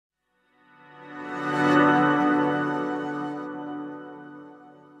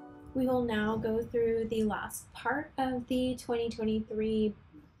We will now go through the last part of the 2023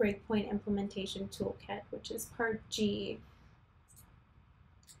 Breakpoint Implementation Toolkit, which is part G.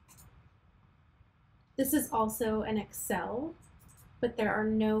 This is also an Excel, but there are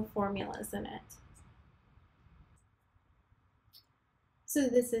no formulas in it. So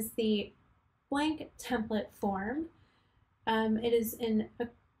this is the blank template form. It is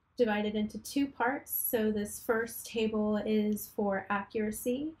divided into two parts. So this first table is for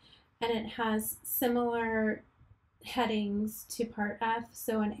accuracy, and it has similar headings to part F.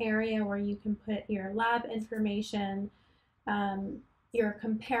 So an area where you can put your lab information, your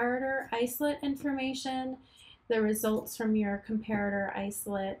comparator isolate information, the results from your comparator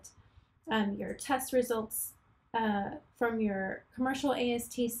isolate, your test results from your commercial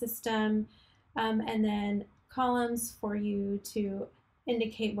AST system, and then columns for you to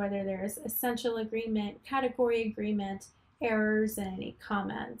indicate whether there's essential agreement, category agreement, errors, and any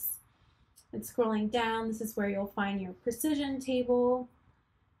comments. And scrolling down, this is where you'll find your precision table.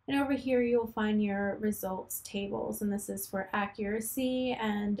 And over here, you'll find your results tables, and this is for accuracy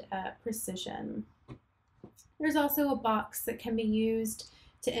and precision. There's also a box that can be used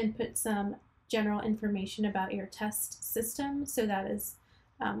to input some general information about your test system. So that is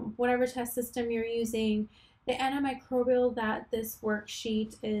whatever test system you're using, the antimicrobial that this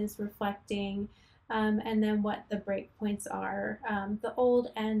worksheet is reflecting, and then what the breakpoints are, the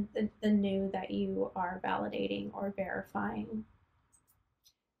old and the new that you are validating or verifying.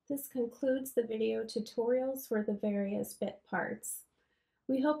 This concludes the video tutorials for the various bit parts.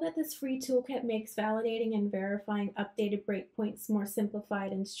 We hope that this free toolkit makes validating and verifying updated breakpoints more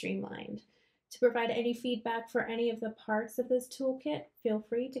simplified and streamlined. To provide any feedback for any of the parts of this toolkit, feel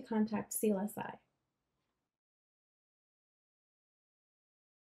free to contact CLSI.